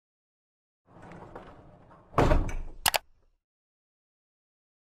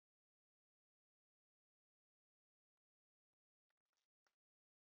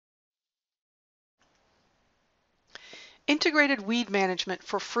Integrated weed management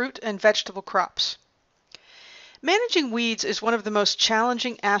for fruit and vegetable crops. Managing weeds is one of the most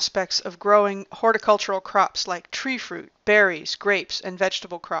challenging aspects of growing horticultural crops like tree fruit, berries, grapes, and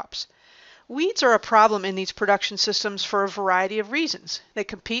vegetable crops. Weeds are a problem in these production systems for a variety of reasons. They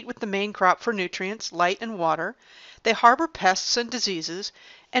compete with the main crop for nutrients, light, and water. They harbor pests and diseases,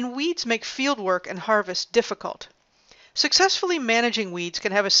 and weeds make field work and harvest difficult. Successfully managing weeds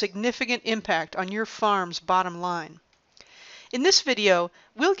can have a significant impact on your farm's bottom line. In this video,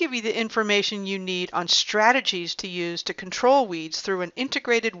 we'll give you the information you need on strategies to use to control weeds through an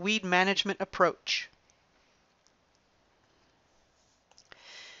integrated weed management approach.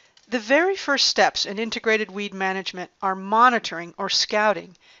 The very first steps in integrated weed management are monitoring or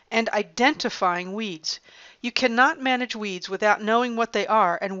scouting and identifying weeds. You cannot manage weeds without knowing what they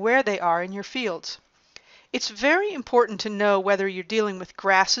are and where they are in your fields. It's very important to know whether you're dealing with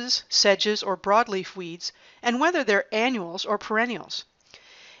grasses, sedges, or broadleaf weeds, and whether they're annuals or perennials.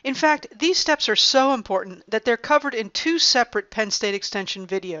 In fact, these steps are so important that they're covered in two separate Penn State Extension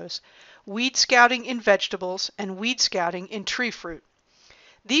videos, Weed Scouting in Vegetables and Weed Scouting in Tree Fruit.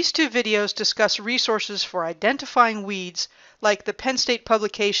 These two videos discuss resources for identifying weeds, like the Penn State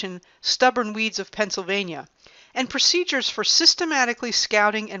publication Stubborn Weeds of Pennsylvania, and procedures for systematically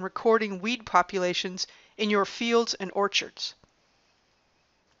scouting and recording weed populations in your fields and orchards.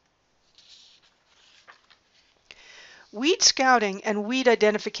 Weed scouting and weed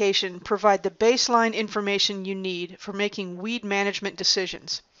identification provide the baseline information you need for making weed management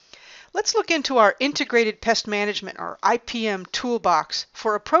decisions. Let's look into our Integrated Pest Management, or IPM Toolbox,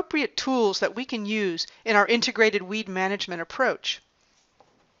 for appropriate tools that we can use in our integrated weed management approach.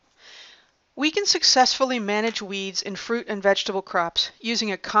 We can successfully manage weeds in fruit and vegetable crops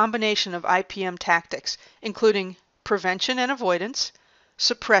using a combination of IPM tactics, including prevention and avoidance,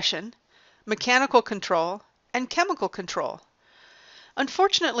 suppression, mechanical control, and chemical control.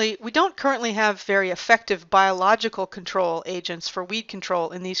 Unfortunately, we don't currently have very effective biological control agents for weed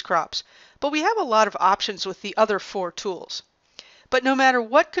control in these crops, but we have a lot of options with the other four tools. But no matter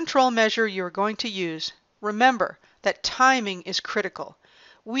what control measure you're going to use, remember that timing is critical.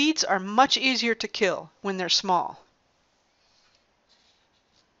 Weeds are much easier to kill when they're small.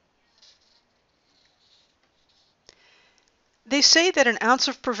 They say that an ounce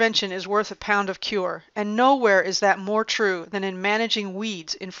of prevention is worth a pound of cure, and nowhere is that more true than in managing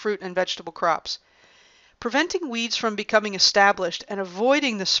weeds in fruit and vegetable crops. Preventing weeds from becoming established and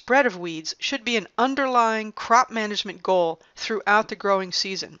avoiding the spread of weeds should be an underlying crop management goal throughout the growing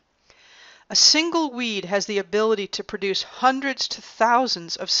season. A single weed has the ability to produce hundreds to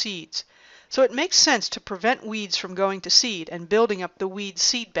thousands of seeds, so it makes sense to prevent weeds from going to seed and building up the weed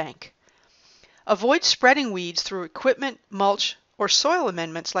seed bank. Avoid spreading weeds through equipment, mulch, or soil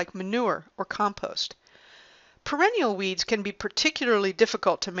amendments like manure or compost. Perennial weeds can be particularly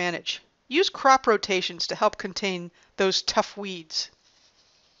difficult to manage. Use crop rotations to help contain those tough weeds.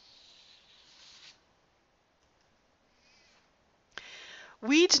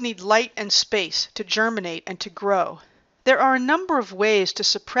 Weeds need light and space to germinate and to grow. There are a number of ways to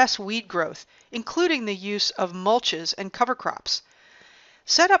suppress weed growth, including the use of mulches and cover crops.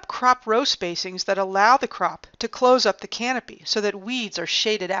 Set up crop row spacings that allow the crop to close up the canopy so that weeds are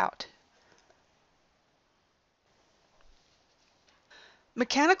shaded out.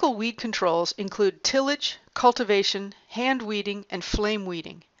 Mechanical weed controls include tillage, cultivation, hand weeding, and flame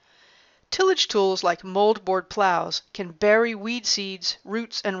weeding. Tillage tools like moldboard plows can bury weed seeds,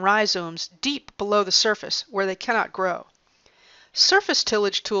 roots, and rhizomes deep below the surface where they cannot grow. Surface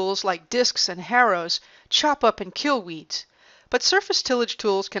tillage tools like discs and harrows chop up and kill weeds, but surface tillage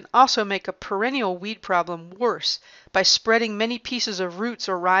tools can also make a perennial weed problem worse by spreading many pieces of roots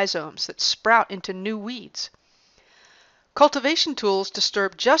or rhizomes that sprout into new weeds. Cultivation tools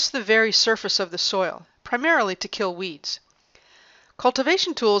disturb just the very surface of the soil, primarily to kill weeds.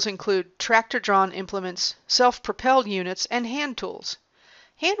 Cultivation tools include tractor-drawn implements, self-propelled units, and hand tools.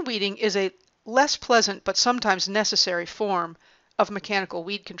 Hand weeding is a less pleasant but sometimes necessary form of mechanical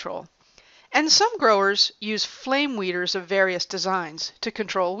weed control. And some growers use flame weeders of various designs to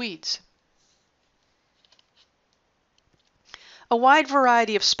control weeds. A wide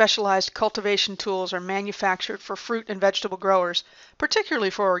variety of specialized cultivation tools are manufactured for fruit and vegetable growers,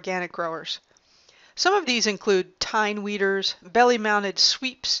 particularly for organic growers. Some of these include tine weeders, belly-mounted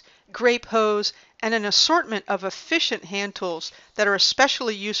sweeps, grape hoes, and an assortment of efficient hand tools that are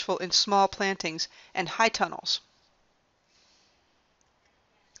especially useful in small plantings and high tunnels.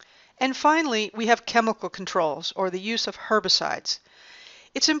 And finally, we have chemical controls, or the use of herbicides.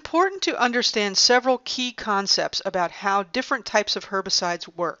 It's important to understand several key concepts about how different types of herbicides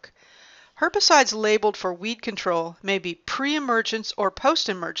work. Herbicides labeled for weed control may be pre-emergence or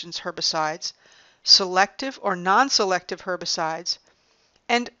post-emergence herbicides, selective or non-selective herbicides,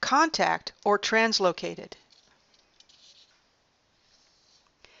 and contact or translocated.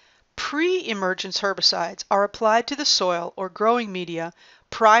 Pre-emergence herbicides are applied to the soil or growing media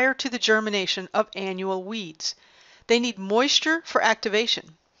prior to the germination of annual weeds. They need moisture for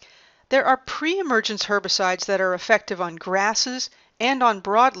activation. There are pre-emergence herbicides that are effective on grasses and on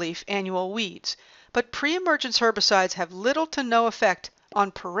broadleaf annual weeds, but pre-emergence herbicides have little to no effect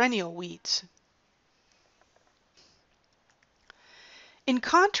on perennial weeds. In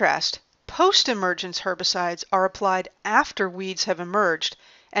contrast, post-emergence herbicides are applied after weeds have emerged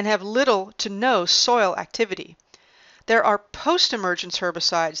and have little to no soil activity. There are post-emergence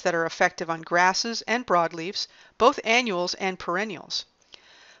herbicides that are effective on grasses and broadleaves, both annuals and perennials.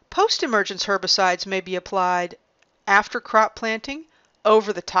 Post-emergence herbicides may be applied after crop planting,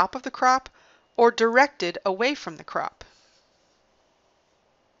 over the top of the crop, or directed away from the crop.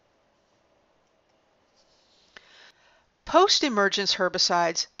 Post-emergence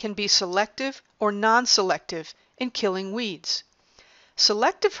herbicides can be selective or non-selective in killing weeds.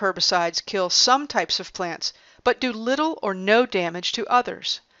 Selective herbicides kill some types of plants, but do little or no damage to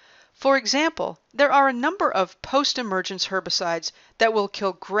others. For example, there are a number of post-emergence herbicides that will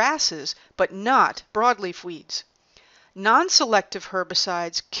kill grasses, but not broadleaf weeds. Non-selective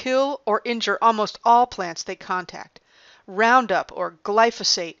herbicides kill or injure almost all plants they contact. Roundup or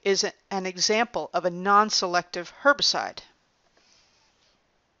glyphosate is an example of a non-selective herbicide.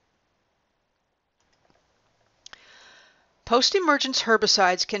 Post-emergence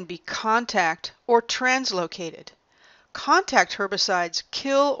herbicides can be contact or translocated. Contact herbicides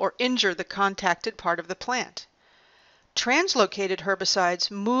kill or injure the contacted part of the plant. Translocated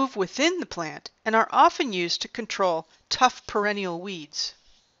herbicides move within the plant and are often used to control tough perennial weeds.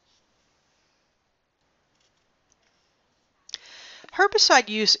 Herbicide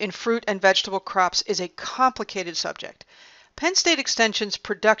use in fruit and vegetable crops is a complicated subject. Penn State Extension's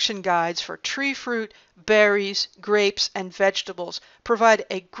production guides for tree fruit, berries, grapes, and vegetables provide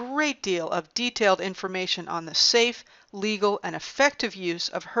a great deal of detailed information on the safe, legal, and effective use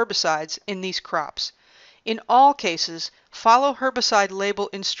of herbicides in these crops. In all cases, follow herbicide label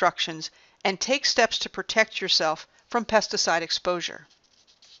instructions and take steps to protect yourself from pesticide exposure.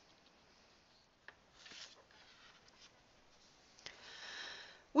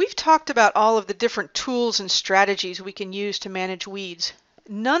 We've talked about all of the different tools and strategies we can use to manage weeds.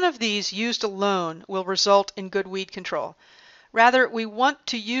 None of these used alone will result in good weed control. Rather, we want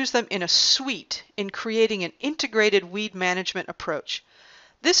to use them in a suite in creating an integrated weed management approach.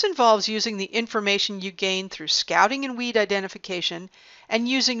 This involves using the information you gain through scouting and weed identification and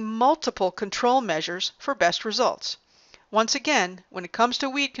using multiple control measures for best results. Once again, when it comes to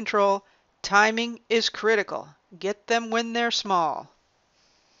weed control, timing is critical. Get them when they're small.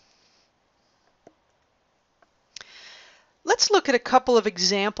 Let's look at a couple of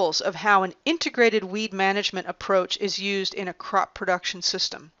examples of how an integrated weed management approach is used in a crop production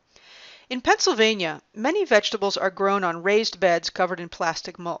system. In Pennsylvania, many vegetables are grown on raised beds covered in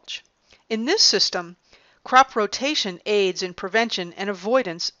plastic mulch. In this system, crop rotation aids in prevention and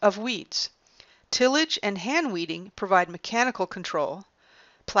avoidance of weeds. Tillage and hand weeding provide mechanical control.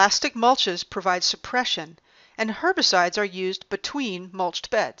 Plastic mulches provide suppression, and herbicides are used between mulched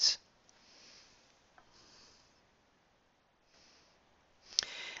beds.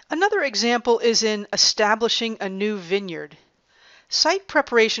 Another example is in establishing a new vineyard. Site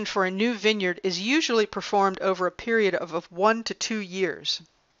preparation for a new vineyard is usually performed over a period of 1 to 2 years.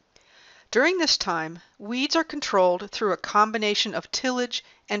 During this time, weeds are controlled through a combination of tillage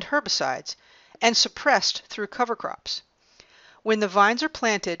and herbicides and suppressed through cover crops. When the vines are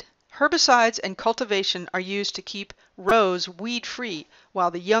planted, herbicides and cultivation are used to keep rows weed-free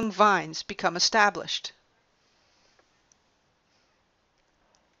while the young vines become established.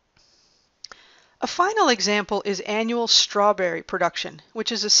 A final example is annual strawberry production,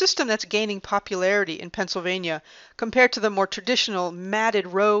 which is a system that's gaining popularity in Pennsylvania compared to the more traditional matted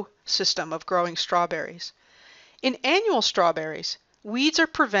row system of growing strawberries. In annual strawberries, weeds are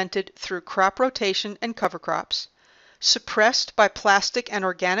prevented through crop rotation and cover crops, suppressed by plastic and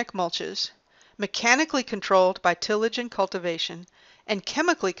organic mulches, mechanically controlled by tillage and cultivation, and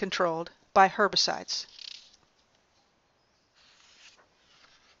chemically controlled by herbicides.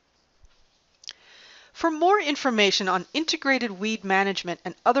 For more information on integrated weed management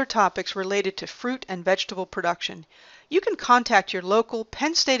and other topics related to fruit and vegetable production, you can contact your local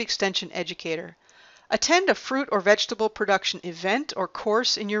Penn State Extension educator, attend a fruit or vegetable production event or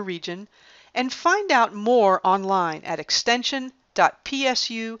course in your region, and find out more online at extension.penn.edu.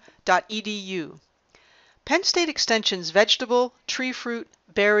 penn.psu.edu. Penn State Extension's vegetable, tree fruit,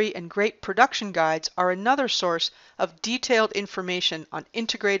 berry, and grape production guides are another source of detailed information on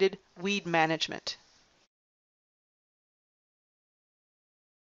integrated weed management.